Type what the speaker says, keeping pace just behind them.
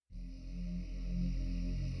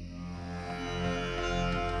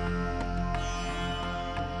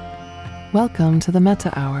Welcome to the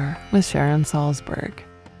Metta Hour with Sharon Salzberg,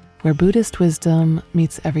 where Buddhist wisdom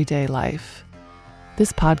meets everyday life.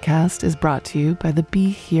 This podcast is brought to you by the Be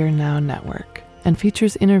Here Now Network and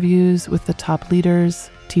features interviews with the top leaders,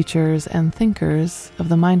 teachers, and thinkers of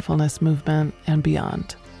the mindfulness movement and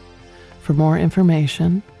beyond. For more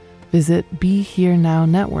information, visit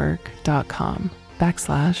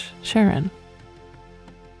BeHereNowNetwork.com/Sharon.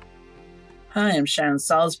 Hi, I'm Sharon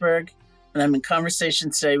Salzberg, and I'm in conversation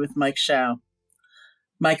today with Mike Schauch.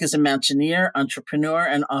 Mike is a mountaineer, entrepreneur,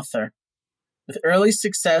 and author. With early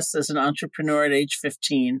success as an entrepreneur at age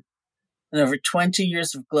 15 and over 20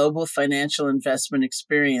 years of global financial investment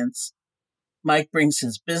experience, Mike brings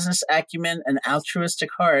his business acumen and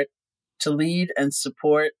altruistic heart to lead and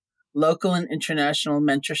support local and international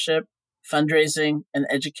mentorship, fundraising, and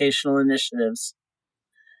educational initiatives.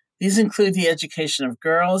 These include the education of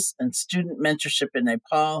girls and student mentorship in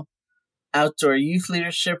Nepal, outdoor youth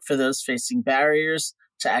leadership for those facing barriers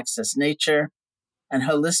to access nature, and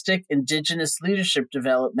holistic Indigenous leadership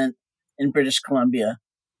development in British Columbia.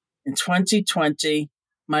 In 2020,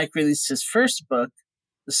 Mike released his first book,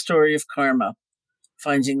 The Story of Karma,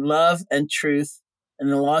 Finding Love and Truth in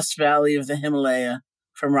the Lost Valley of the Himalaya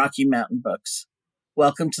from Rocky Mountain Books.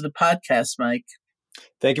 Welcome to the podcast, Mike.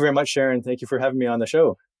 Thank you very much, Sharon. Thank you for having me on the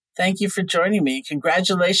show. Thank you for joining me.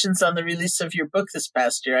 Congratulations on the release of your book this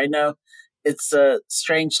past year. I know it's a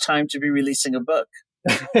strange time to be releasing a book.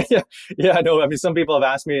 Yeah, I know. I mean, some people have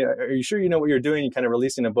asked me, are you sure you know what you're doing? You're kind of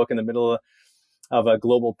releasing a book in the middle of a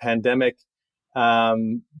global pandemic.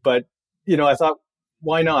 But, I thought,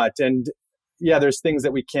 why not? And yeah, there's things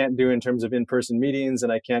that we can't do in terms of in-person meetings,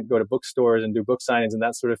 and I can't go to bookstores and do book signings and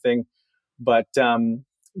that sort of thing. But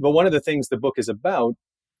one of the things the book is about,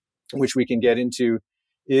 which we can get into,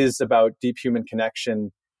 is about deep human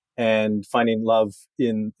connection and finding love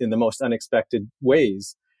in the most unexpected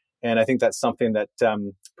ways. And I think that's something that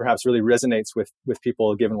perhaps really resonates with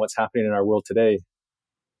people given what's happening in our world today.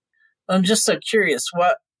 I'm just so curious,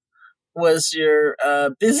 what was your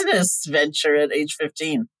business venture at age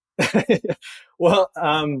 15? Well,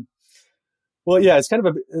 yeah, it's kind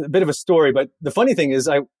of a bit of a story, but the funny thing is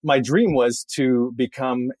my dream was to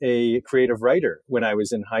become a creative writer when I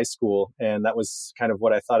was in high school. And that was kind of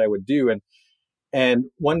what I thought I would do. And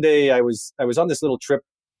one day I was on this little trip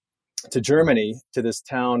to Germany, to this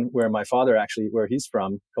town where my father where he's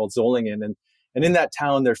from, called Zollingen. And in that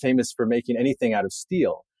town, they're famous for making anything out of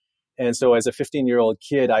steel. And so as a 15-year-old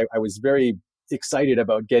kid, I was very excited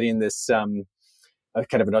about getting this kind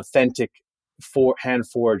of an authentic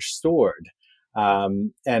hand-forged sword.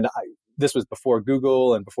 This was before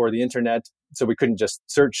Google and before the internet, so we couldn't just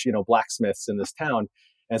search, blacksmiths in this town.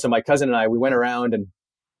 And so my cousin and I, we went around and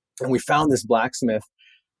we found this blacksmith,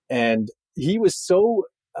 and he was so,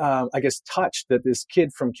 touched that this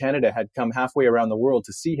kid from Canada had come halfway around the world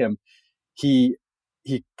to see him. He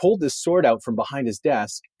pulled this sword out from behind his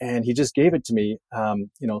desk and he just gave it to me.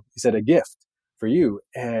 He said, "A gift for you."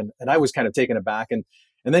 And I was kind of taken aback. And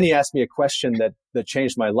then he asked me a question that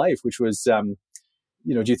changed my life, which was, do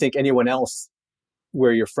you think anyone else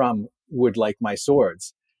where you're from would like my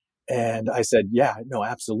swords? And I said, yeah, no,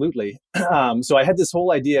 absolutely. So I had this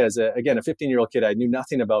whole idea as a 15-year-old kid. I knew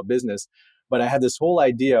nothing about business, but I had this whole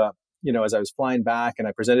idea, as I was flying back, and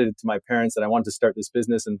I presented it to my parents that I wanted to start this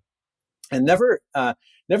business, and never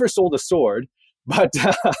sold a sword. But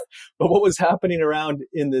what was happening around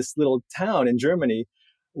in this little town in Germany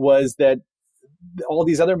was that all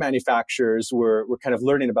these other manufacturers were kind of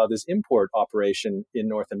learning about this import operation in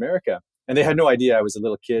North America. And they had no idea I was a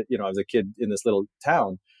little kid, I was a kid in this little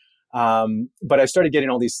town. But I started getting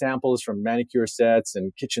all these samples from manicure sets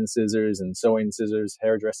and kitchen scissors and sewing scissors,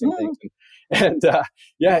 hairdressing things. And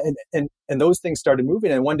those things started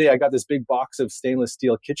moving. And one day I got this big box of stainless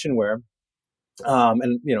steel kitchenware.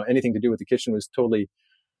 Anything to do with the kitchen was totally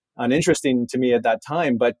uninteresting to me at that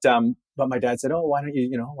time. But my dad said, "Oh, why don't you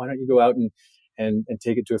go out and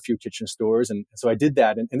take it to a few kitchen stores?" And so I did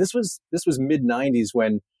that. And this was mid 90s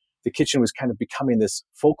when the kitchen was kind of becoming this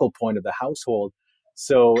focal point of the household.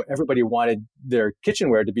 So everybody wanted their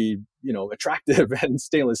kitchenware to be, attractive and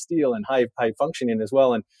stainless steel and high functioning as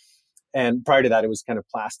well. And prior to that, it was kind of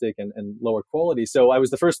plastic and lower quality. So I was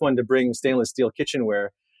the first one to bring stainless steel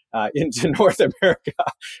kitchenware into North America,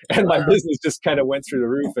 and my business just kind of went through the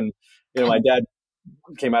roof. And my dad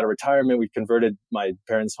came out of retirement. We converted my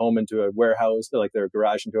parents' home into a warehouse, like their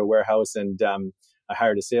garage into a warehouse, and I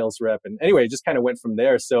hired a sales rep. And anyway, it just kind of went from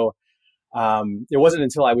there. So it wasn't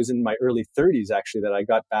until I was in my early 30s actually that I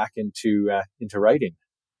got back into writing.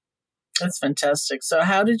 That's fantastic. So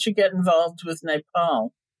how did you get involved with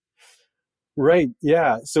Nepal? Right.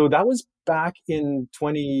 Yeah. So that was back in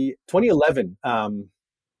 2011.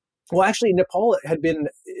 Well, actually, Nepal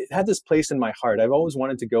had this place in my heart. I've always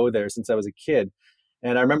wanted to go there since I was a kid.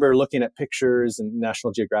 And I remember looking at pictures and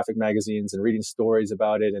National Geographic magazines and reading stories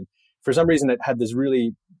about it. And for some reason, it had this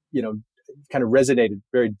really, kind of resonated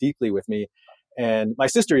very deeply with me. And my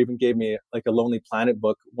sister even gave me like a Lonely Planet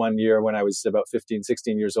book one year when I was about 15,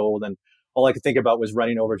 16 years old. And all I could think about was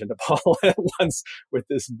running over to Nepal at once with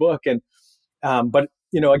this book. And, but,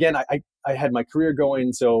 again, I had my career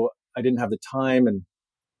going, so I didn't have the time. And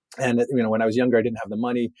when I was younger, I didn't have the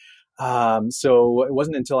money. So it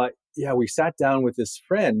wasn't until we sat down with this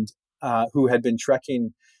friend who had been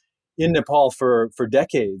trekking in Nepal for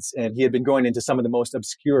decades, and he had been going into some of the most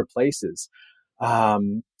obscure places.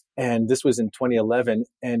 And this was in 2011,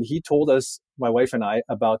 and he told us, my wife and I,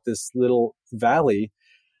 about this little valley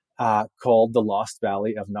called the Lost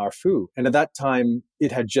Valley of Narfu. And at that time,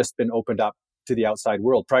 it had just been opened up to the outside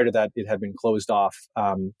world. Prior to that, it had been closed off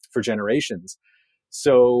for generations.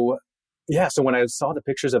 So when I saw the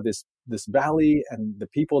pictures of this valley and the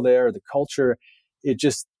people there, the culture,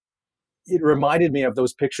 it reminded me of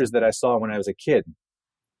those pictures that I saw when I was a kid.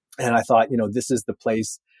 And I thought, this is the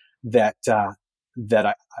place that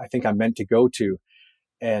I think I'm meant to go to.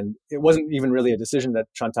 And it wasn't even really a decision that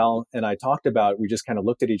Chantal and I talked about. We just kind of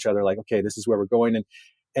looked at each other like, okay, this is where we're going.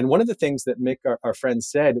 And one of the things that Mick, our friend,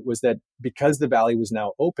 said was that because the valley was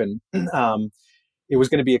now open, it was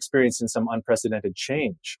going to be experiencing some unprecedented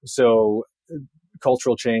change. So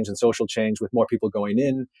cultural change and social change, with more people going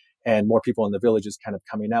in and more people in the villages kind of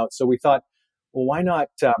coming out. So we thought, well, why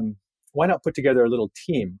not put together a little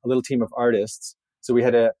team of artists? So we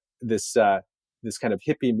had this kind of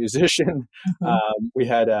hippie musician. Mm-hmm. We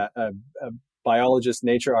had a biologist,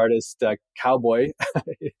 nature artist, cowboy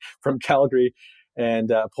from Calgary,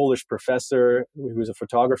 and a Polish professor who was a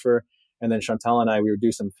photographer. And then Chantal and I, we would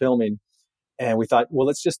do some filming. And we thought, well,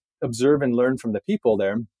 let's just observe and learn from the people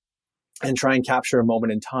there and try and capture a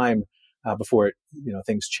moment in time before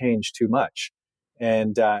things change too much.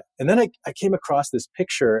 And then I came across this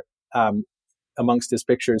picture amongst his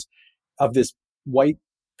pictures of this white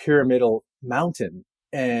pyramidal mountain.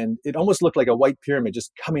 And it almost looked like a white pyramid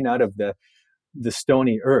just coming out of the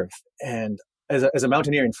stony earth. And as a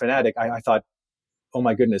mountaineering fanatic, I thought, oh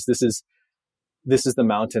my goodness, this is the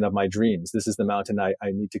mountain of my dreams. This is the mountain I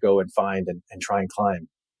need to go and find and try and climb.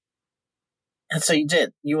 And so you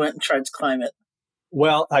did. You went and tried to climb it.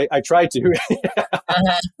 Well, I tried to.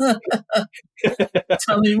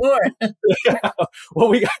 Tell me more. Yeah. Well,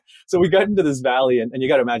 we got into this valley, and you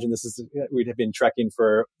got to imagine we'd have been trekking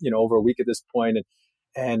for over a week at this point,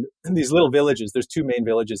 and in these little villages. There's two main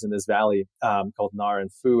villages in this valley called Nar and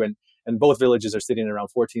Fu, and both villages are sitting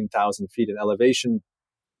around 14,000 feet in elevation.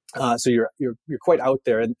 So you're quite out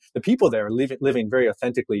there, and the people there are living very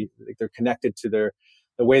authentically. They're connected to the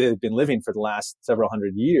way they've been living for the last several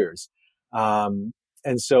hundred years.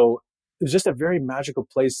 And so it was just a very magical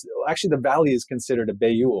place. Actually, the valley is considered a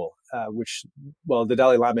Bayul, which, the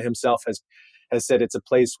Dalai Lama himself has said it's a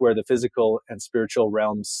place where the physical and spiritual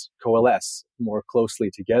realms coalesce more closely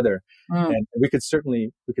together. And we could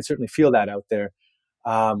certainly feel that out there.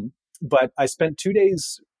 But I spent 2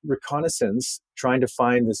 days reconnaissance trying to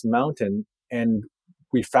find this mountain, and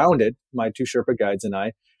we found it, my two Sherpa guides and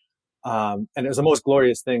I. And it was the most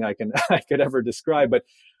glorious thing I could ever describe.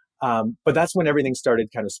 But that's when everything started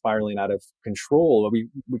kind of spiraling out of control. We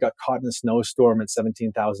got caught in a snowstorm at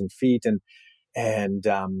 17,000 feet, and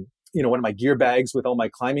one of my gear bags with all my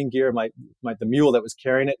climbing gear, the mule that was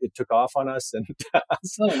carrying it took off on us. And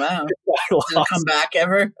oh wow! Did it come back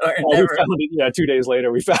ever? Or never? We found it. Yeah, 2 days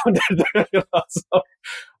later we found it.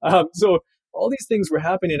 So all these things were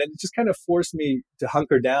happening, and it just kind of forced me to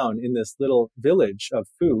hunker down in this little village of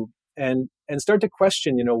Phu and start to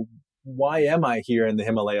question, why am I here in the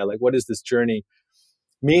Himalaya? Like, what does this journey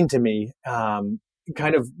mean to me?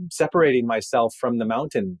 Kind of separating myself from the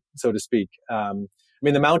mountain, so to speak.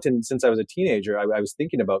 The mountain, since I was a teenager, I was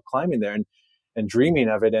thinking about climbing there and dreaming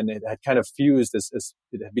of it. And it had kind of fused as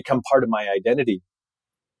it had become part of my identity,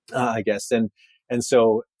 I guess. And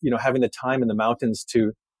so, having the time in the mountains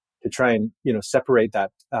to try and, separate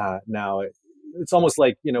that now, it's almost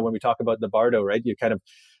like, when we talk about the bardo, right? You kind of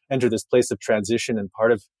enter this place of transition, and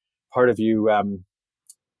part of you,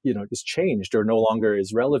 is changed or no longer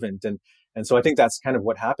is relevant. And so I think that's kind of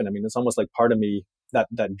what happened. It's almost like part of me,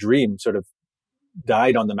 that dream sort of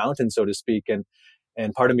died on the mountain, so to speak.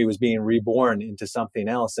 And part of me was being reborn into something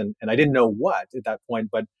else. And I didn't know what at that point,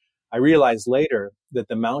 but I realized later that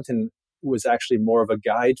the mountain was actually more of a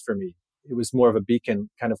guide for me. It was more of a beacon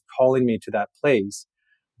kind of calling me to that place,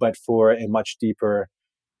 but for a much deeper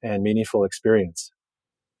and meaningful experience.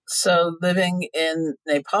 So living in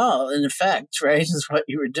Nepal, in effect, right, is what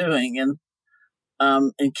you were doing,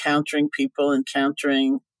 and encountering people,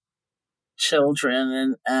 encountering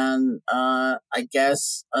children, and I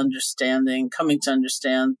guess coming to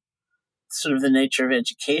understand sort of the nature of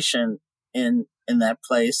education in that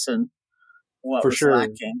place and what For was sure.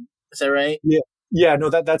 lacking. Is that right? Yeah. Yeah, no,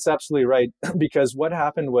 that's absolutely right. Because what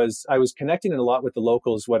happened was I was connecting a lot with the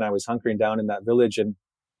locals when I was hunkering down in that village. And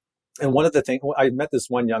one of the things, I met this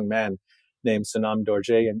one young man named Sonam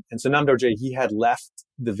Dorje. And Sonam Dorje, he had left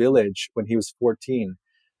the village when he was 14.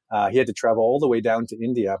 He had to travel all the way down to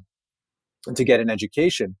India to get an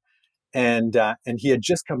education. And he had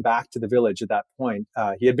just come back to the village at that point.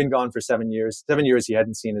 He had been gone for 7 years. 7 years he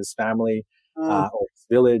hadn't seen his family or his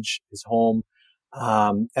village, his home.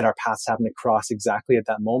 And our paths happened to cross exactly at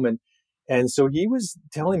that moment. And so he was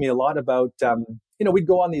telling me a lot about, we'd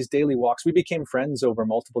go on these daily walks. We became friends over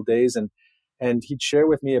multiple days, and he'd share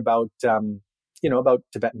with me about, about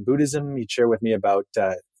Tibetan Buddhism. He'd share with me about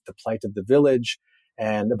the plight of the village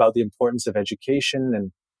and about the importance of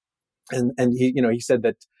education. And he said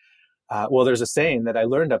that, there's a saying that I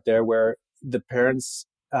learned up there where the parents,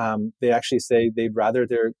 they actually say they'd rather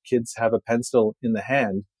their kids have a pencil in the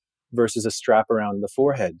hand versus a strap around the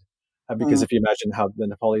forehead. Because if you imagine how the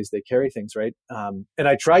Nepalis, they carry things, right? And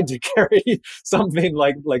I tried to carry something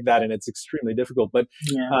like that, and it's extremely difficult. But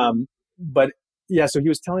yeah, so he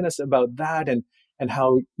was telling us about that, and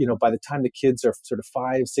how, by the time the kids are sort of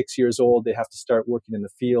 5, 6 years old, they have to start working in the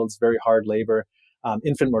fields, very hard labor.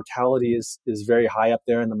 Infant mortality is very high up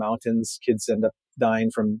there in the mountains. Kids end up dying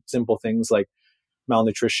from simple things like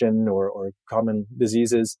malnutrition or common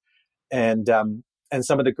diseases. And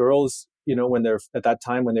some of the girls, when they're at that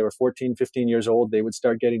time, when they were 14, 15 years old, they would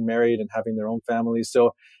start getting married and having their own families.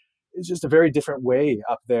 So it's just a very different way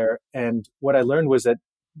up there. And what I learned was that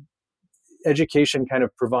education kind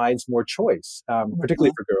of provides more choice,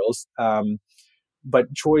 particularly for girls,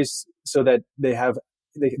 but choice so that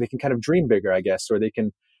they can kind of dream bigger, I guess, or they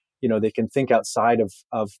can think outside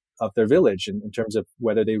of their village in terms of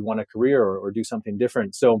whether they want a career or do something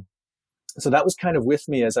different. So that was kind of with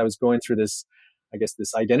me as I was going through this, I guess,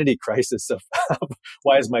 this identity crisis of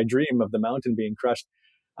why is my dream of the mountain being crushed?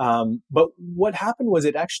 But what happened was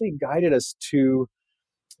it actually guided us to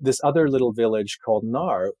this other little village called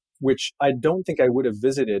Nar, which I don't think I would have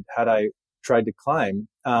visited had I tried to climb.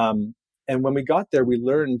 And when we got there, we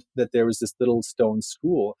learned that there was this little stone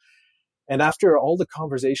school. And after all the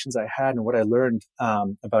conversations I had and what I learned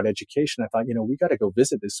about education, I thought, we got to go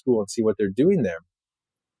visit this school and see what they're doing there.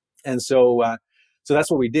 And so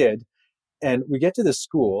that's what we did. And we get to this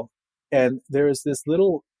school, and there's this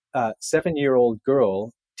little 7-year-old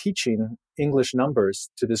girl teaching English numbers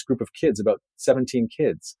to this group of kids, about 17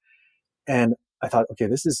 kids. And I thought, okay,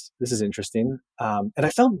 this is interesting. And I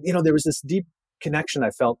felt, there was this deep connection I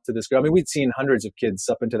felt to this girl. I mean, we'd seen hundreds of kids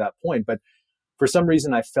up until that point, but for some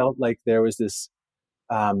reason, I felt like there was this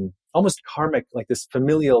almost karmic, like this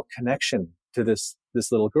familial connection to this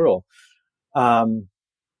little girl.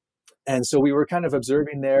 And so we were kind of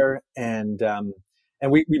observing there, and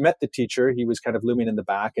we met the teacher. He was kind of looming in the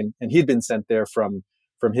back, and he'd been sent there from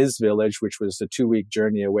his village, which was a 2-week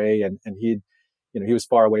journey away, and he was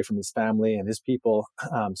far away from his family and his people.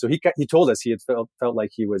 So he told us he had felt like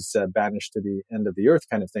he was banished to the end of the earth,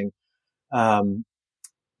 kind of thing.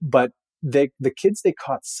 But the kids, they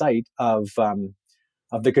caught sight of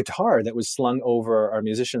the guitar that was slung over our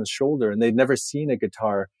musician's shoulder, and they'd never seen a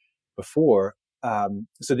guitar before.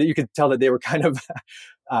 So that you could tell that they were kind of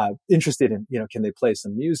interested in, can they play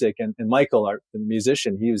some music? And Michael, the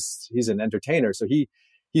musician, he's an entertainer, so he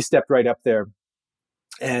stepped right up there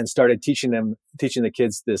and started teaching the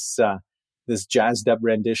kids this jazzed up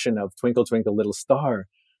rendition of "Twinkle Twinkle Little Star."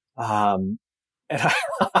 And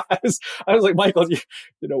I was like, Michael,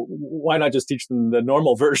 why not just teach them the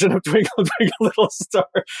normal version of "Twinkle Twinkle Little Star"?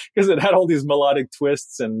 Because it had all these melodic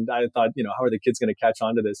twists, and I thought, how are the kids going to catch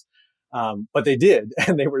on to this? But they did,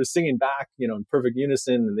 and they were singing back, in perfect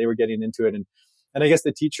unison, and they were getting into it. And I guess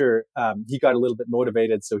the teacher, he got a little bit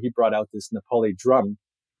motivated, so he brought out this Nepali drum,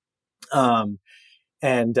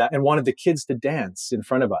 and wanted the kids to dance in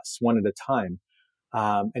front of us one at a time.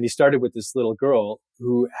 And he started with this little girl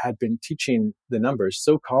who had been teaching the numbers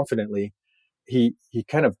so confidently. He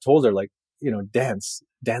kind of told her, like, dance,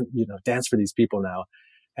 for these people now.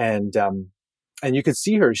 And you could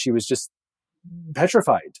see her, she was just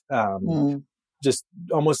petrified, just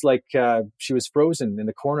almost like she was frozen in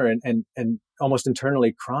the corner and almost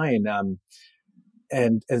internally crying.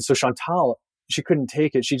 And so Chantal, she couldn't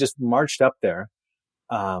take it. She just marched up there,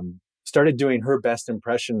 started doing her best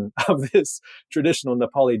impression of this traditional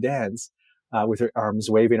Nepali dance. with her arms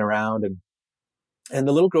waving around. And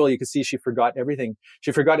the little girl, you could see she forgot everything.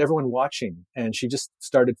 She forgot everyone watching, and she just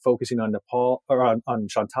started focusing on Nepal or on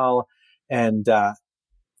Chantal. And,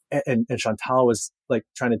 and Chantal was like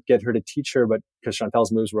trying to get her to teach her, but because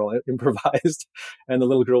Chantal's moves were all improvised, and the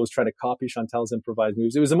little girl was trying to copy Chantal's improvised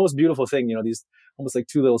moves. It was the most beautiful thing, these almost like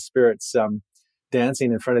two little spirits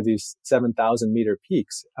dancing in front of these 7,000-meter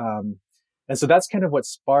peaks. And so that's kind of what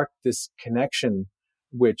sparked this connection,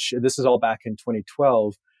 which this is all back in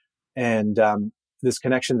 2012. And this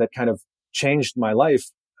connection that kind of changed my life,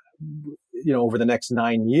 over the next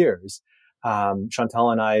 9 years.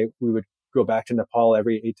 Chantal and I, we would go back to Nepal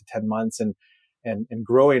every 8 to 10 months and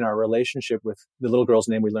growing our relationship with the little girl's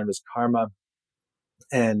name we learned was Karma,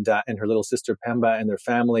 and her little sister Pemba and their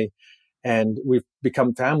family. And we've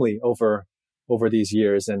become family over these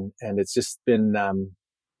years. And it's just been,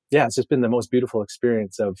 it's just been the most beautiful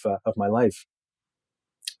experience of my life.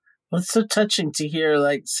 Well, it's so touching to hear,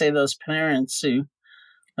 like, say, those parents who,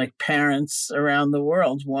 like parents around the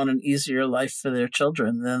world, want an easier life for their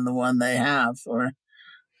children than the one they have, or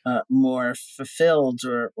more fulfilled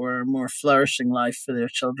or more flourishing life for their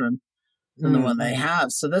children than the one they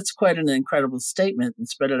have. So that's quite an incredible statement.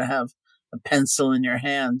 It's better to have a pencil in your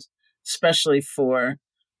hand, especially for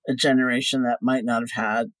a generation that might not have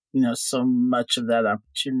had, so much of that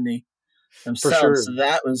opportunity themselves. For sure. So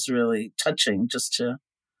that was really touching just to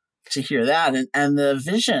hear that. And the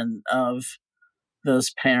vision of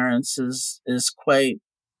those parents is quite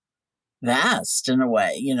vast in a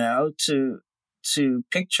way, to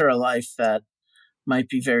picture a life that might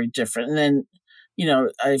be very different. And then,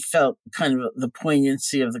 I felt kind of the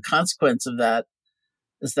poignancy of the consequence of that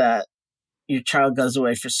is that your child goes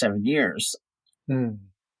away for 7 years.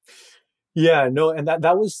 Yeah, no. And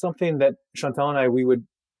that was something that Chantal and I, we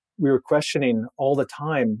were questioning all the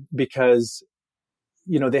time, because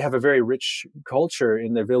they have a very rich culture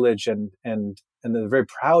in their village, and they're very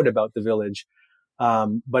proud about the village.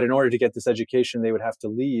 But in order to get this education, they would have to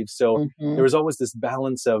leave. So there was always this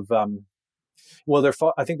balance of,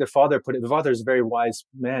 I think their father put it, the father is a very wise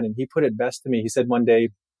man, and he put it best to me. He said one day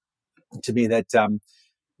to me that,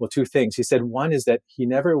 two things. He said, one is that he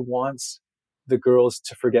never wants the girls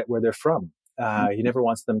to forget where they're from. He never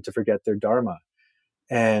wants them to forget their dharma.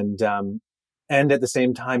 And at the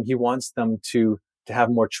same time, he wants them to have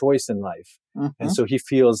more choice in life. And so he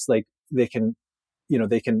feels like they can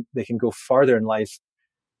go farther in life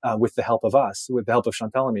with the help of us, with the help of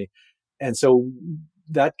Chantal and me. And so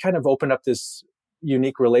that kind of opened up this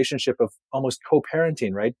unique relationship of almost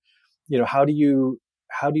co-parenting, right? How do you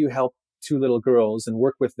help two little girls and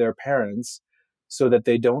work with their parents so that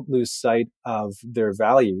they don't lose sight of their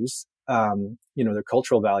values, their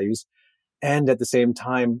cultural values, and at the same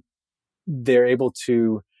time, they're able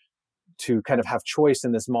to kind of have choice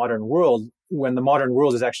in this modern world, when the modern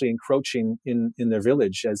world is actually encroaching in their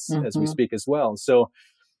village as we speak as well. So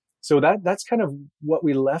that's kind of what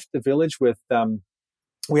we left the village with.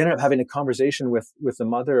 We ended up having a conversation with the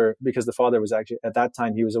mother, because the father was actually, at that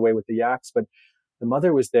time, he was away with the yaks, but the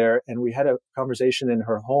mother was there, and we had a conversation in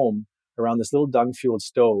her home around this little dung-fueled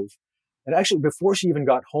stove. And actually, before she even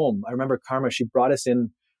got home, I remember Karma, she brought us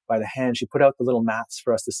in by the hand. She put out the little mats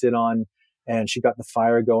for us to sit on, and she got the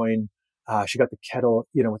fire going. She got the kettle,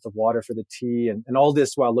 with the water for the tea, and all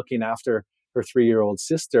this while looking after her 3-year-old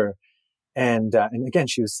sister. And again,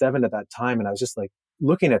 she was 7 at that time. And I was just like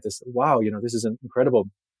looking at this, wow, this is incredible.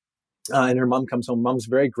 And her mom comes home. Mom's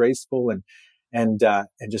very graceful. And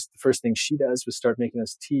just the first thing she does was start making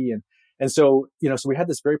us tea. And so, so we had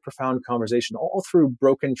this very profound conversation all through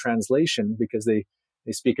broken translation, because they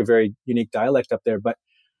speak a very unique dialect up there. But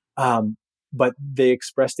they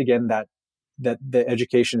expressed again that the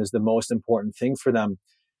education is the most important thing for them.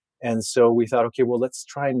 And so we thought, okay, well, let's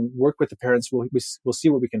try and work with the parents. We'll see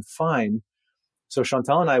what we can find. So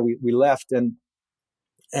Chantal and I, we left,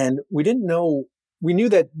 and we didn't know, we knew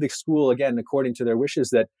that the school, again, according to their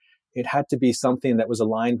wishes, that it had to be something that was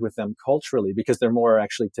aligned with them culturally, because they're more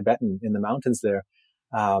actually Tibetan in the mountains there.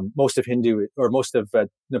 Most of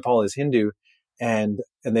Nepal is Hindu, and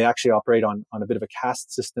they actually operate on a bit of a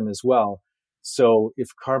caste system as well. So if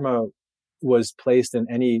Karma was placed in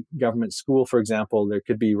any government school, for example, there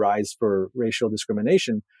could be rise for racial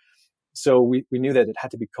discrimination. So we knew that it had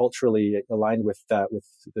to be culturally aligned with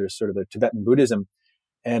their sort of the Tibetan Buddhism.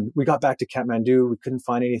 And we got back to Kathmandu. We couldn't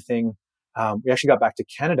find anything. We actually got back to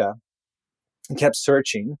Canada and kept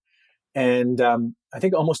searching. And I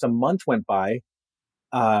think almost a month went by,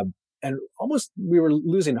 and almost we were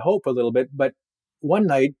losing hope a little bit. But one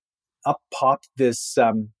night, up popped this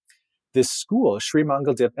school, Sri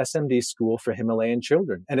Mangal Dip SMD School for Himalayan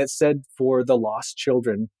Children. And it said for the lost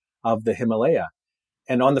children of the Himalaya.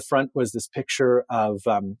 And on the front was this picture of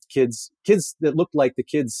kids that looked like the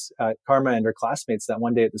kids, Karma and her classmates, that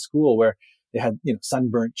one day at the school where they had,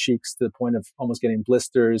 sunburnt cheeks to the point of almost getting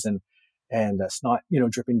blisters and snot,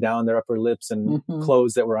 dripping down their upper lips, and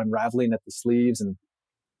clothes that were unraveling at the sleeves.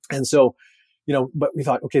 And so, but we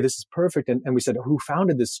thought, okay, this is perfect. And we said, who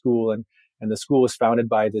founded this school? And the school was founded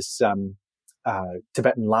by this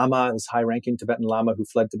Tibetan Lama, this high-ranking Tibetan Lama who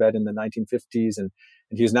fled Tibet in the 1950s, and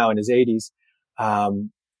he was now in his 80s.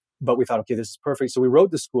 But we thought, okay, this is perfect. So we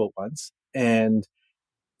wrote the school at once, and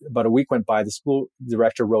about a week went by. The school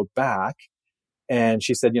director wrote back, and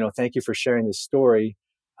she said, thank you for sharing this story.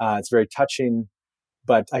 It's very touching,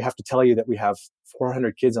 but I have to tell you that we have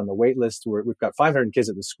 400 kids on the wait list. We've got 500 kids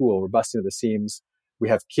at the school. We're busting at the seams. We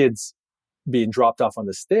have kids being dropped off on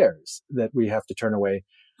the stairs that we have to turn away.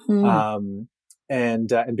 And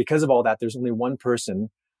because of all that, there's only one person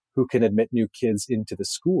who can admit new kids into the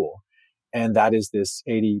school. And that is this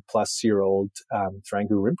 80-plus-year-old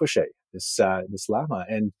Thrangu Rinpoche, this Lama.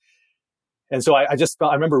 And so I just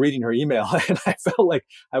felt, I remember reading her email, and I felt like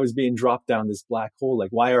I was being dropped down this black hole.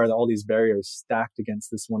 Like, why are all these barriers stacked against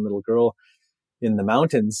this one little girl in the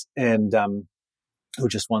mountains, and who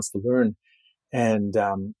just wants to learn? And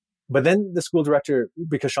but then the school director,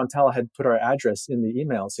 because Chantal had put our address in the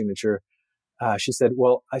email signature, she said,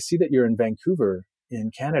 well, I see that you're in Vancouver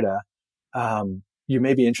in Canada. You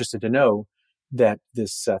may be interested to know that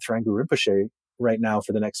this Thrangu Rinpoche right now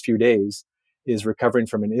for the next few days is recovering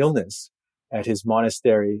from an illness at his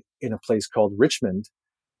monastery in a place called Richmond,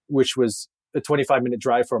 which was a 25-minute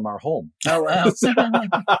drive from our home. Oh, wow.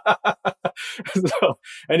 So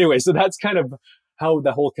anyway, so that's kind of how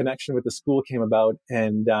the whole connection with the school came about.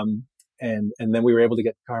 And then we were able to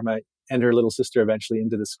get Karma and her little sister eventually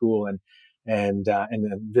into the school and then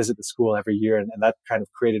visit the school every year. And that kind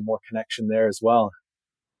of created more connection there as well.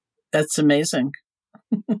 That's amazing.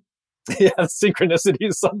 Yeah,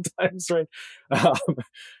 synchronicities sometimes, right?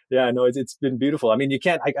 Yeah, no, it's been beautiful. I mean,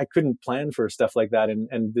 I couldn't plan for stuff like that.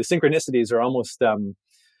 And the synchronicities are almost,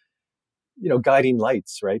 guiding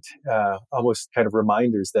lights, right? Almost kind of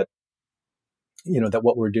reminders that, that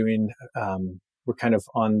what we're doing, we're kind of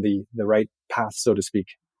on the right path, so to speak.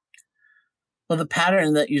 Well, the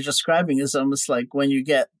pattern that you're describing is almost like when you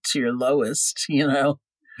get to your lowest,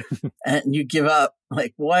 and you give up.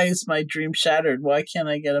 Like, why is my dream shattered? Why can't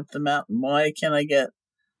I get up the mountain? Why can't I get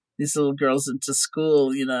these little girls into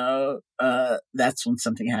school? That's when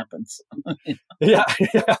something happens. Yeah.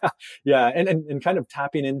 And kind of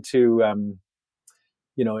tapping into,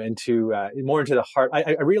 more into the heart.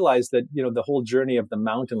 I realized that, the whole journey of the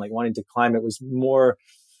mountain, like wanting to climb it, was more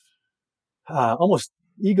almost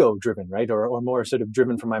ego driven, right? Or more sort of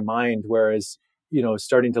driven from my mind. Whereas,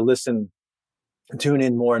 starting to tune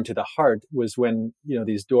in more into the heart was when,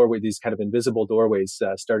 these kind of invisible doorways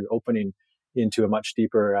started opening into a much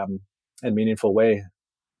deeper and meaningful way.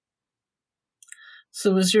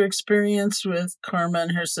 So was your experience with Karma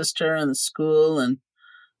and her sister and the school, and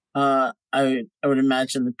I would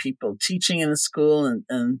imagine the people teaching in the school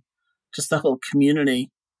and just the whole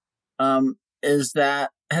community, has that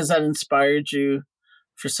inspired you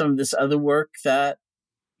for some of this other work that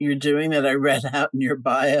you're doing that I read out in your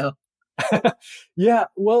bio? Yeah,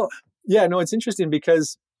 well, yeah, no, it's interesting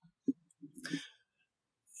because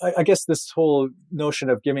I guess this whole notion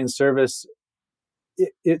of giving service,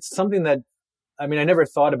 it's something that, I never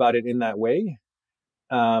thought about it in that way.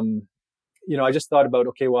 I just thought about,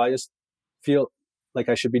 okay, well, I just feel like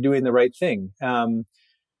I should be doing the right thing. And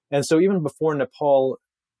so even before Nepal,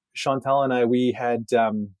 Chantal and I, we had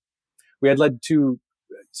led two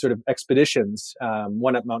sort of expeditions,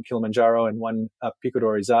 one up Mount Kilimanjaro and one up Pico de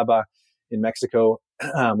Orizaba in Mexico,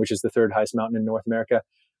 which is the third highest mountain in North America.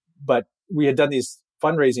 But we had done these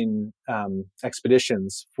fundraising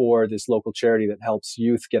expeditions for this local charity that helps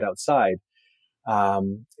youth get outside,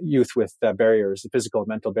 youth with barriers, physical and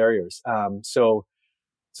mental barriers. So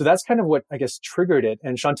that's kind of what I guess triggered it.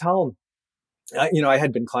 And Chantal, I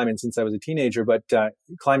had been climbing since I was a teenager, but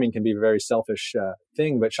climbing can be a very selfish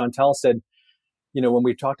thing. But Chantal said, when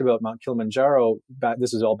we talked about Mount Kilimanjaro,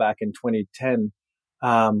 this is all back in 2010,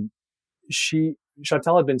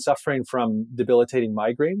 Chantal had been suffering from debilitating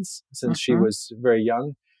migraines since she was very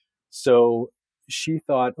young. So she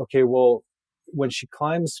thought, okay, well, when she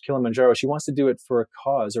climbs Kilimanjaro, she wants to do it for a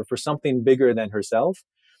cause or for something bigger than herself.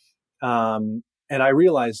 And I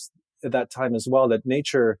realized at that time as well that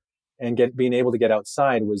nature and being able to get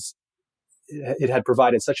outside it had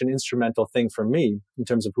provided such an instrumental thing for me in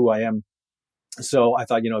terms of who I am. So I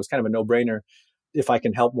thought, it's kind of a no-brainer if I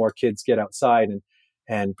can help more kids get outside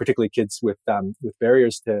and particularly kids with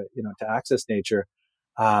barriers to access nature.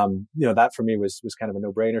 That for me was kind of a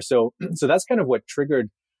no-brainer. So that's kind of what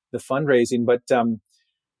triggered the fundraising.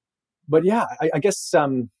 But yeah, I guess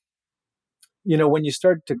when you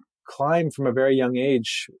start to climb from a very young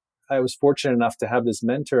age, I was fortunate enough to have this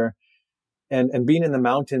mentor, and being in the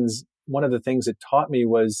mountains. One of the things it taught me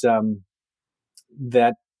was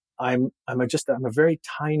that I'm a very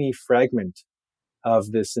tiny fragment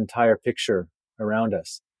of this entire picture around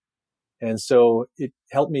us, and so it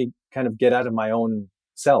helped me kind of get out of my own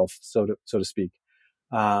self, so to speak.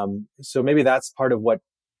 So maybe that's part of what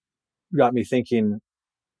got me thinking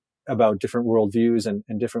about different worldviews and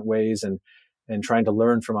different ways, and trying to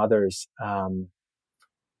learn from others.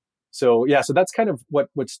 So that's kind of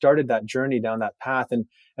what started that journey down that path, and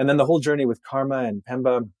then the whole journey with karma and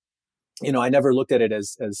Pemba. I never looked at it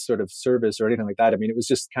as sort of service or anything like that. I mean, it was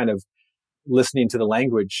just kind of listening to the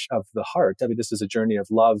language of the heart. I mean, this is a journey of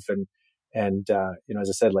love and as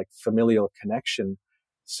I said, like familial connection.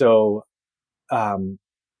 So,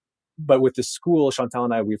 but with the school, Chantal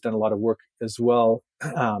and I, we've done a lot of work as well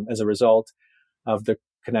as a result of the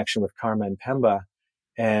connection with karma and Pemba,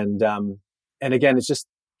 and again, it's just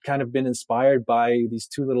kind of been inspired by these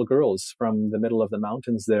two little girls from the middle of the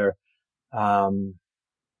mountains there.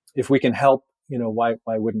 If we can help, why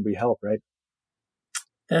wouldn't we help, right?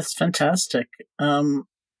 That's fantastic.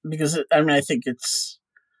 Because I think it's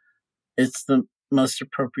the most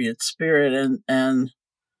appropriate spirit, and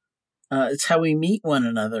it's how we meet one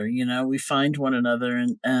another. We find one another,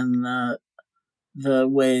 and the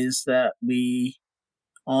ways that we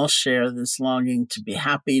all share this longing to be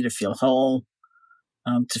happy, to feel whole,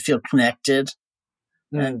 to feel connected.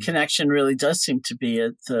 And connection really does seem to be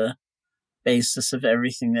at the basis of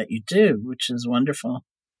everything that you do, which is wonderful.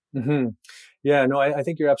 Mm-hmm. Yeah, no, I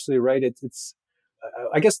think you're absolutely right. It's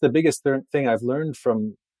I guess the biggest thing I've learned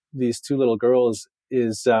from these two little girls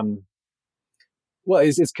is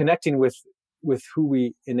connecting with who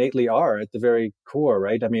we innately are at the very core,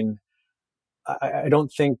 right? I mean, I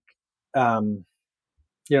don't think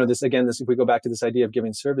this if we go back to this idea of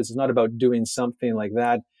giving service, it's not about doing something like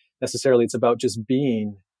that necessarily. It's about just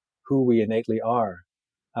being who we innately are.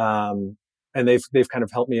 And they've kind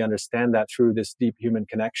of helped me understand that through this deep human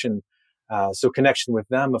connection. So connection with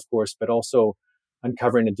them, of course, but also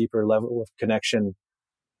uncovering a deeper level of connection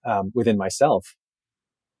within myself.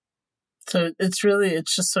 So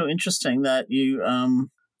it's just so interesting that you're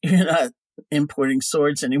not importing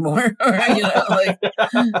swords anymore.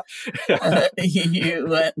 You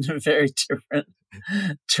went in a very different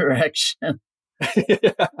direction.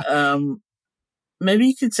 Yeah. Maybe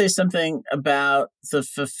you could say something about the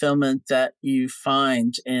fulfillment that you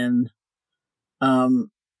find in,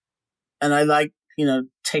 and I like,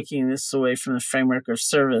 taking this away from the framework of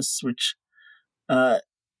service, which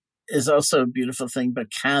is also a beautiful thing,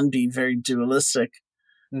 but can be very dualistic,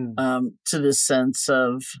 to the sense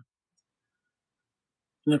of,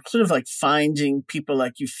 sort of like finding people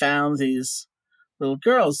like you found these little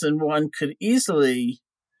girls, and one could easily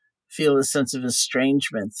feel a sense of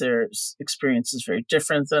estrangement. Their experience is very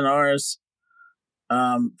different than ours,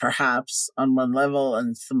 perhaps on one level,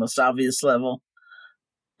 and it's the most obvious level.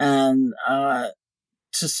 And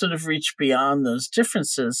to sort of reach beyond those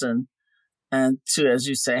differences and to, as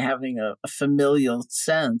you say, having a familial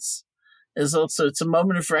sense is also, it's a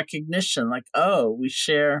moment of recognition. Like, oh, we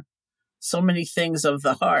share so many things of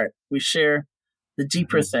the heart. We share the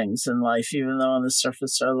deeper things in life, even though on the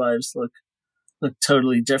surface our lives look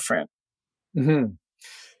totally different. Mm-hmm.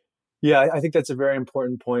 Yeah, I think that's a very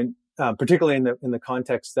important point, particularly in the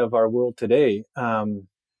context of our world today.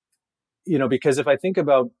 Because if I think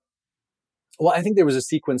about, I think there was a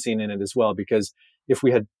sequencing in it as well, because if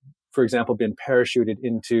we had, for example, been parachuted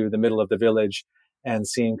into the middle of the village and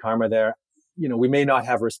seen karma there, we may not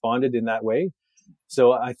have responded in that way.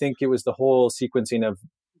 So I think it was the whole sequencing of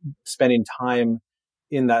spending time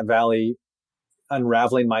in that valley,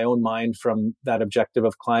 unraveling my own mind from that objective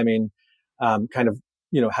of climbing, kind of,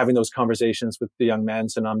 having those conversations with the young man,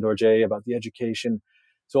 Sanam Dorje, about the education.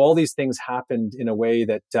 So all these things happened in a way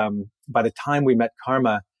that by the time we met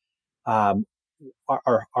karma, our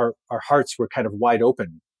hearts were kind of wide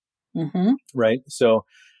open. Mm-hmm. Right. So,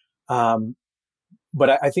 but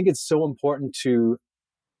I think it's so important to,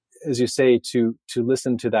 as you say, to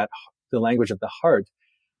listen to the language of the heart,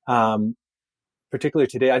 particularly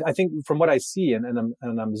today. I think from what I see and I'm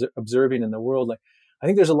observing in the world, like, I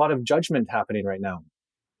think there's a lot of judgment happening right now,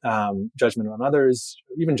 judgment on others,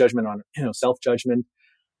 even judgment on, self-judgment,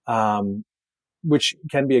 which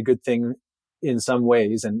can be a good thing in some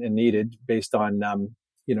ways and needed based on,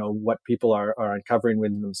 what people are uncovering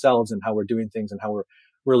within themselves and how we're doing things and how we're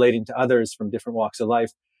relating to others from different walks of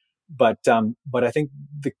life. but I think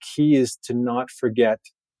the key is to not forget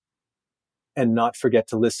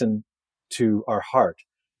to listen to our heart,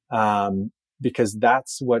 because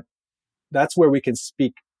that's where we can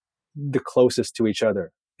speak the closest to each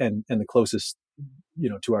other and the closest,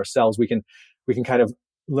 to ourselves. We can kind of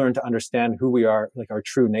learn to understand who we are, like our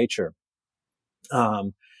true nature.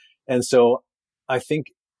 And so I think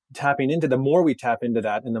the more we tap into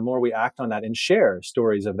that and the more we act on that and share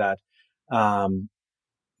stories of that,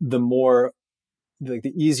 the more,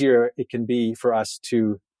 the easier it can be for us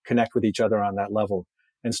to connect with each other on that level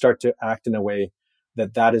and start to act in a way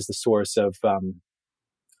that is the source of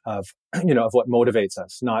what motivates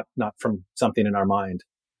us, not from something in our mind.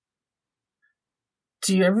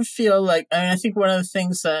 Do you ever feel like, I think one of the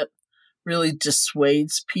things that really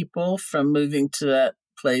dissuades people from moving to that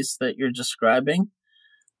place that you're describing,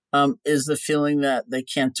 is the feeling that they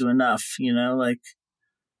can't do enough, like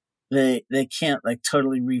they can't like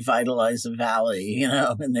totally revitalize a valley,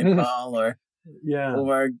 in Nepal or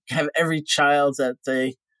have every child that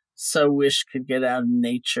they so wish could get out in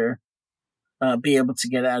nature, be able to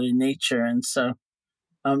get out in nature. And so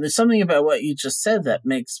there's something about what you just said that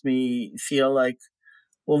makes me feel like,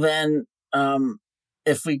 well, then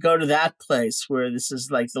if we go to that place where this is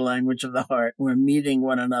like the language of the heart, we're meeting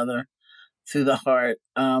one another through the heart,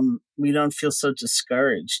 we don't feel so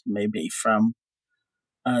discouraged maybe from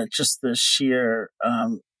just the sheer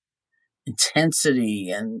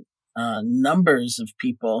intensity and numbers of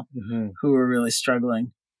people who are really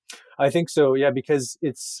struggling. I think so, yeah, because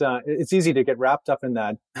it's easy to get wrapped up in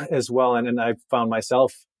that as well, and I've found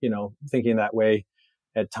myself, thinking that way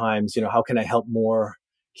at times. How can I help more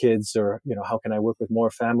kids, or how can I work with more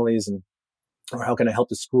families, or how can I help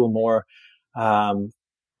the school more?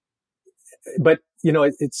 But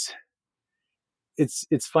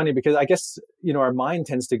it's funny because I guess our mind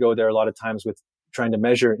tends to go there a lot of times with trying to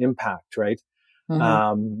measure impact, right?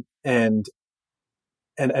 And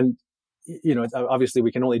obviously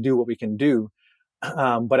we can only do what we can do.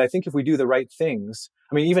 But I think if we do the right things,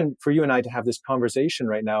 even for you and I to have this conversation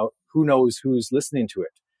right now, who knows who's listening to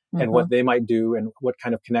it and what they might do and what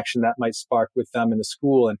kind of connection that might spark with them in the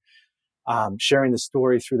school, and sharing the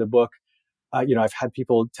story through the book. I've had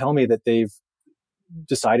people tell me that they've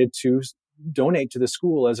decided to donate to the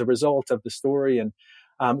school as a result of the story. And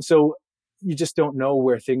so you just don't know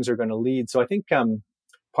where things are going to lead. So I think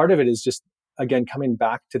part of it is just, again, coming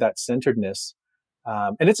back to that centeredness.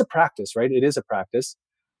 And it's a practice, right? It is a practice.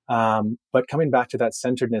 But coming back to that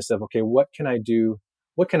centeredness of, okay, what can I do?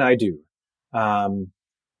 What can I do?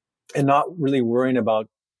 And not really worrying about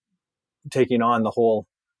taking on the whole,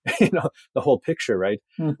 the whole picture, right?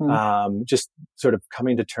 Just sort of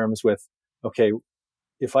coming to terms with, okay,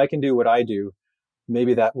 if I can do what I do,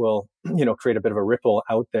 maybe that will, create a bit of a ripple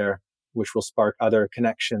out there, which will spark other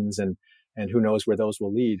connections, and who knows where those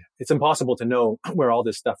will lead. It's impossible to know where all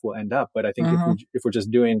this stuff will end up. But I think if we're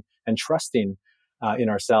just doing and trusting in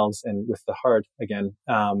ourselves and with the heart again,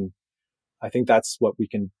 I think that's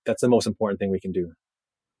the most important thing we can do.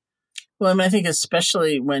 Well, I think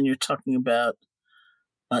especially when you're talking about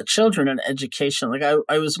children and education, like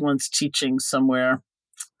I was once teaching somewhere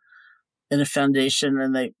in a foundation,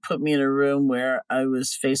 and they put me in a room where I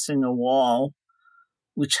was facing a wall,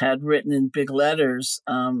 which had written in big letters,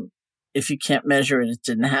 if you can't measure it, it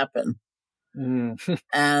didn't happen. And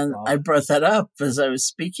wow. I brought that up as I was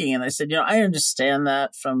speaking, and I said, I understand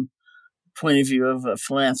that from the point of view of a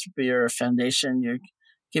philanthropy or a foundation. You're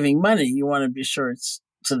giving money. You want to be sure it's,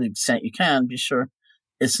 to the extent you can, be sure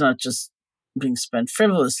it's not just being spent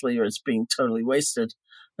frivolously or it's being totally wasted.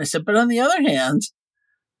 I said, but on the other hand,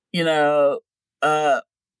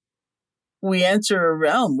 we enter a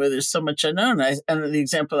realm where there's so much unknown. And the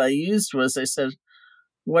example I used was, I said,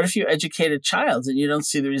 what if you educate a child and you don't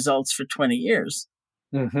see the results for 20 years?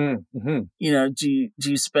 Do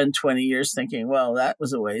you spend 20 years thinking, well, that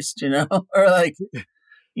was a waste, or like,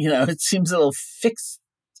 it seems a little fixed,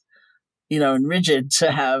 and rigid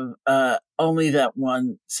to have only that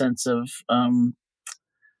one sense of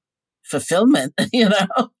fulfillment,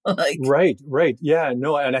 like right. Yeah,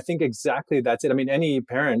 no. And I think exactly that's it. Any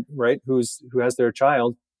parent, right, who has their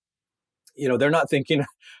child, they're not thinking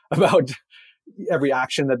about every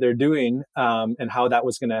action that they're doing, and how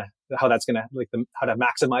that's going to how to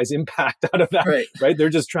maximize impact out of that. Right. They're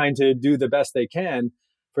just trying to do the best they can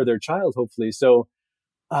for their child, hopefully. So,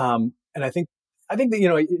 and I think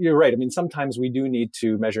that, you're right. Sometimes we do need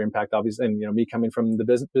to measure impact, obviously. And, me coming from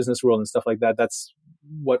the business world and stuff like that, that's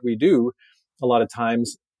what we do a lot of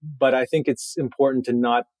times. But I think it's important to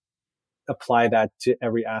not apply that to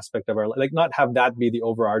every aspect of our life, like not have that be the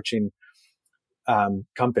overarching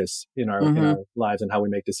compass in our lives and how we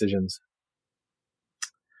make decisions.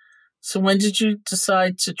 So when did you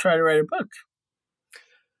decide to try to write a book?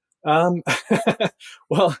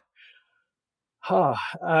 Well,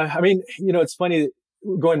 I mean, it's funny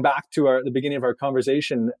going back to the beginning of our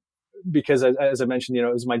conversation, because as I mentioned,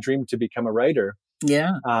 it was my dream to become a writer.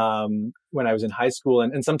 Yeah. When I was in high school,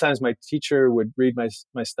 and sometimes my teacher would read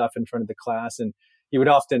my stuff in front of the class, and he would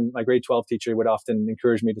often, my grade 12 teacher would often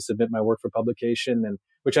encourage me to submit my work for publication, and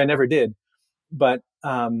which I never did. But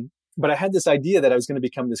I had this idea that I was going to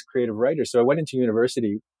become this creative writer. So I went into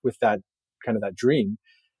university with that dream.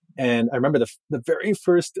 And I remember the very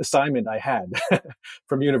first assignment I had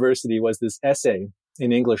from university was this essay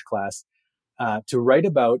in English class to write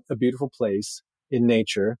about a beautiful place in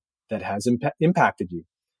nature that has impacted you.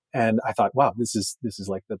 And I thought, wow, this is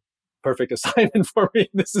like the perfect assignment for me.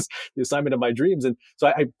 This is the assignment of my dreams. And so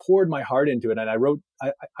I poured my heart into it, and I wrote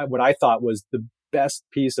what I thought was the best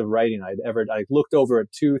piece of writing I'd ever. I looked over it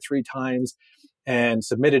 2-3 times and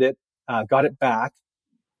submitted it, got it back,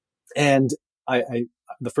 and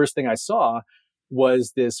the first thing I saw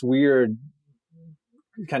was this weird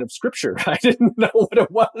kind of scripture. I didn't know what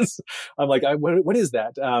it was. I'm like, what is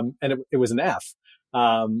that? And it was an F.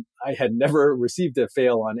 I had never received a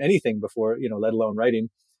fail on anything before, let alone writing.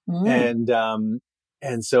 And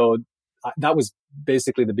so that was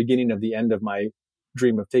basically the beginning of the end of my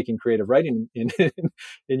dream of taking creative writing in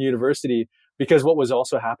university. Because what was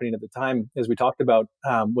also happening at the time, as we talked about,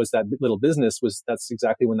 was that little business that's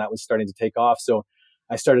exactly when that was starting to take off. So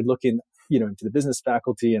I started looking, into the business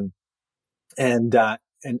faculty and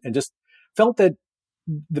just felt that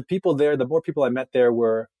the people there, the more people I met there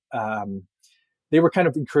were, they were kind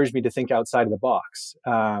of encouraged me to think outside of the box.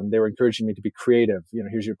 They were encouraging me to be creative.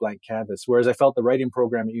 Here's your blank canvas. Whereas I felt the writing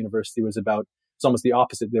program at university was it's almost the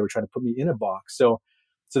opposite. They were trying to put me in a box. So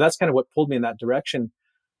that's kind of what pulled me in that direction.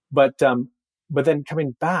 But then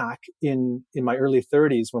coming back in my early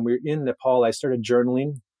 30s, when we were in Nepal, I started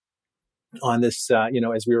journaling on this,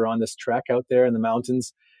 as we were on this trek out there in the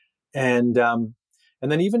mountains. And then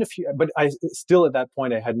but I still at that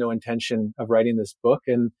point, I had no intention of writing this book.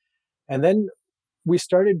 And then we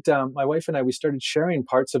started, my wife and I, we started sharing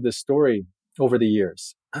parts of this story over the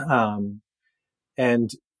years. And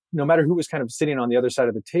no matter who was kind of sitting on the other side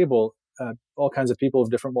of the table, all kinds of people of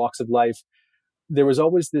different walks of life, there was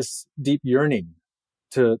always this deep yearning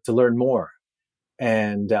to learn more.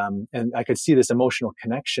 And I could see this emotional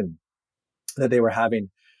connection that they were having.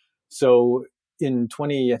 So I think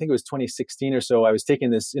it was 2016 or so, I was taking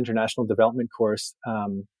this international development course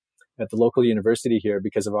at the local university here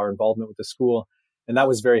because of our involvement with the school. And that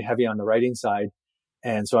was very heavy on the writing side.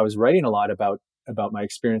 And so I was writing a lot about my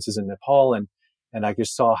experiences in Nepal. And I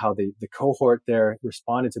just saw how the cohort there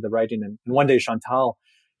responded to the writing. And one day, Chantal,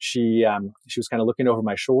 she was kind of looking over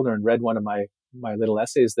my shoulder and read one of my little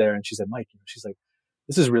essays there. And she said, Mike, she's like,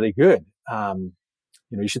 this is really good.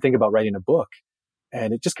 You should think about writing a book.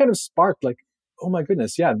 And it just kind of sparked like, oh my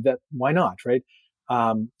goodness, yeah, why not, right?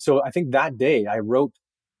 So I think that day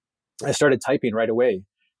I started typing right away.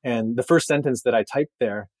 And the first sentence that I typed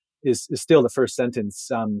there is still the first sentence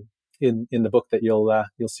in the book that you'll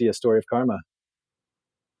see, A Story of Karma.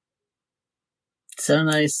 So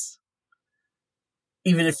nice.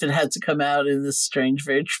 Even if it had to come out in this strange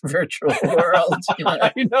virtual world.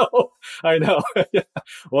 I know. Yeah.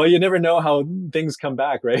 Well, you never know how things come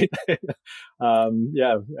back, right?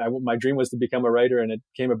 My dream was to become a writer, and it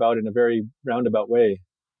came about in a very roundabout way.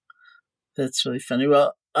 That's really funny.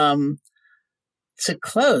 Well, to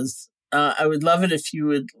close, I would love it if you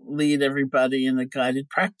would lead everybody in a guided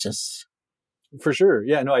practice. For sure.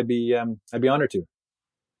 Yeah, no, I'd be honored to.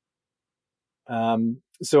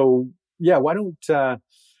 So yeah, why don't, I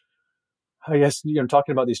guess,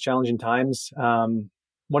 talking about these challenging times,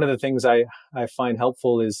 one of the things I find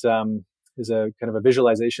helpful is a kind of a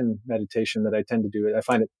visualization meditation that I tend to do. I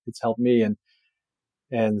find it's helped me.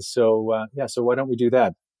 And so, so why don't we do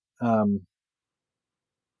that?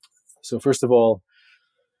 So first of all,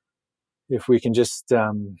 if we can just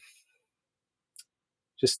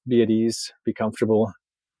be at ease, be comfortable,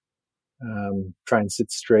 try and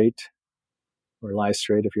sit straight or lie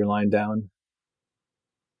straight if you're lying down.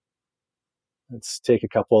 Let's take a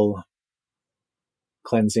couple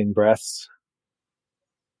cleansing breaths.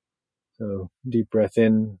 So deep breath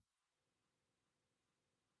in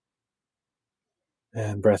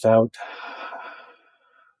and breath out.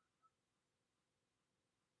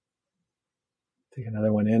 Take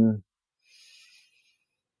another one in.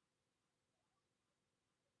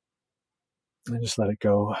 And just let it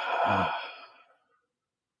go.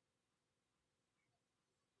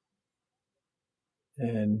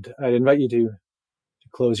 And I'd invite you to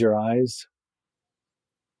Close your eyes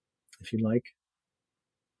if you'd like.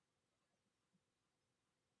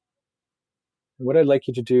 What I'd like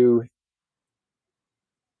you to do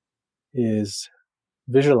is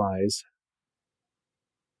visualize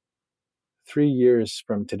 3 years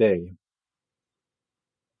from today,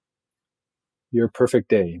 your perfect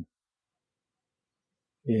day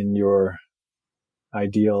in your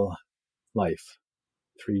ideal life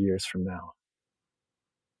 3 years from now.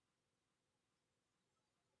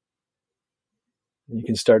 And you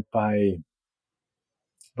can start by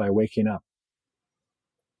waking up.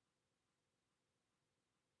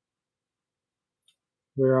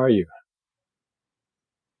 Where are you?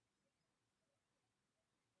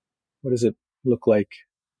 What does it look like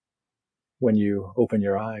when you open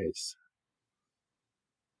your eyes?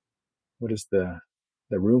 What does the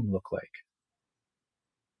room look like?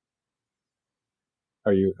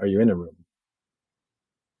 Are you in a room?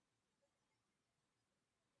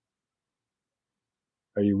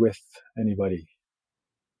 Are you with anybody?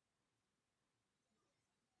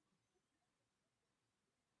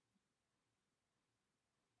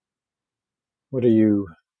 What are you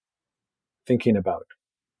thinking about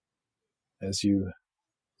as you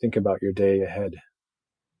think about your day ahead?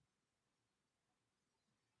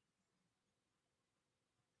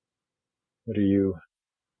 What are you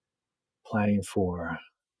planning for?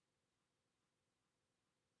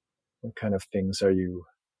 What kind of things are you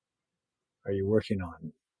working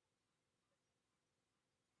on?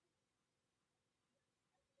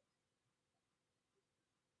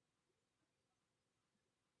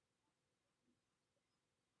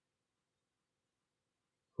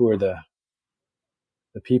 Who are the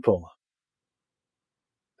people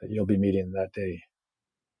that you'll be meeting that day?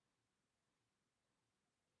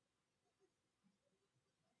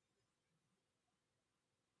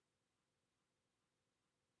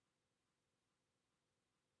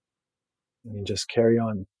 And you just carry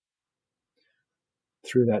on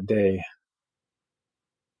through that day,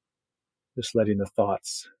 just letting the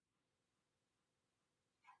thoughts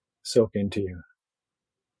soak into you.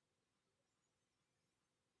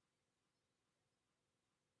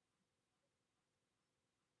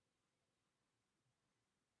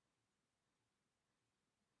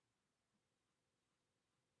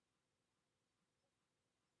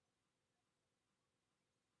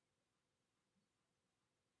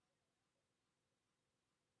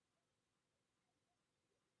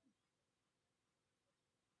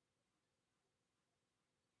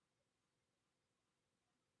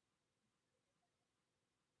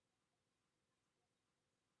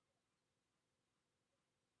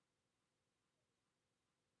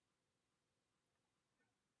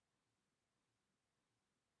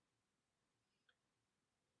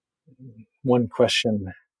 One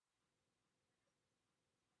question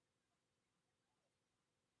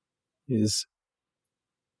is,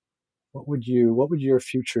 what would your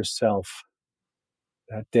future self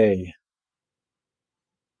that day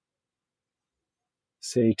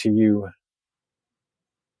say to you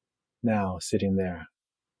now, sitting there?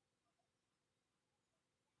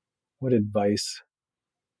 What advice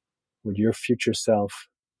would your future self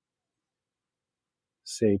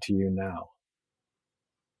say to you now?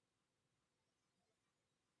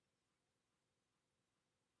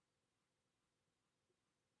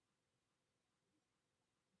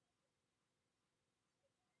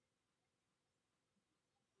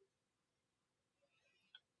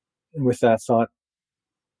 And with that thought,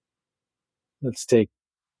 let's take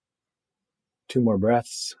 2 more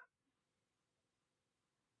breaths.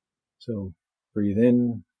 So breathe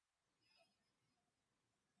in,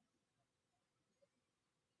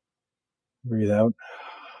 breathe out.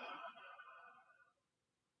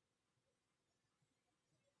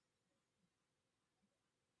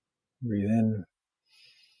 Breathe in,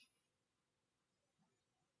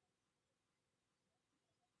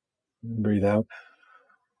 breathe out.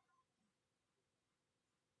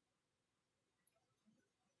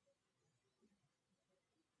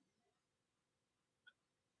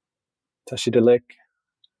 Tashidalik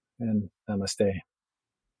and namaste.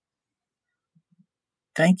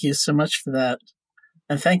 Thank you so much for that.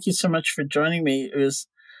 And thank you so much for joining me. It was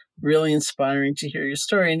really inspiring to hear your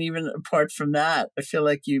story. And even apart from that, I feel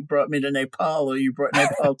like you brought me to Nepal, or you brought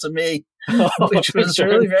Nepal to me, which was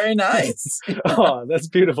really very nice. Oh, that's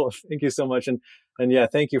beautiful. Thank you so much. And yeah,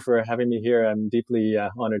 thank you for having me here. I'm deeply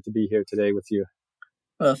honored to be here today with you.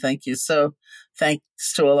 Well, thank you. So thanks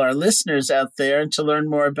to all our listeners out there. And to learn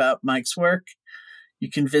more about Mike's work,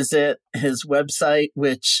 you can visit his website,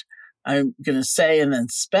 which I'm going to say and then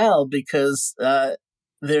spell because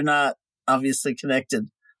they're not obviously connected,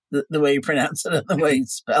 the way you pronounce it and the way you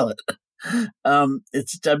spell it.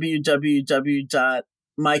 It's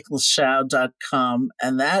www.michaelschauch.com,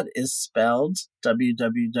 and that is spelled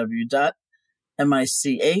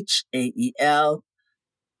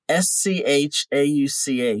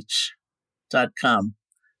www.michaelschauch.com.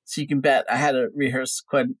 So you can bet I had to rehearse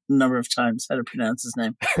quite a number of times how to pronounce his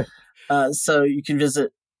name. So you can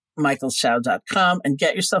visit michaelschauch.com and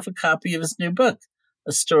get yourself a copy of his new book,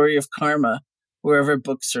 A Story of Karma, wherever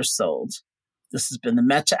books are sold. This has been the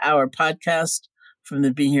Metta Hour podcast from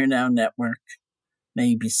the Be Here Now Network. May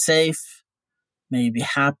you be safe, may you be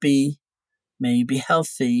happy, may you be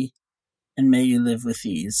healthy, and may you live with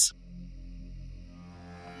ease.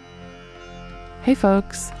 Hey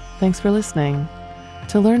folks, thanks for listening.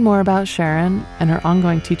 To learn more about Sharon and her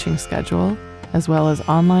ongoing teaching schedule, as well as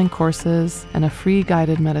online courses and a free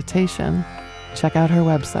guided meditation, check out her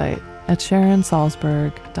website at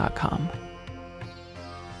SharonSalzberg.com.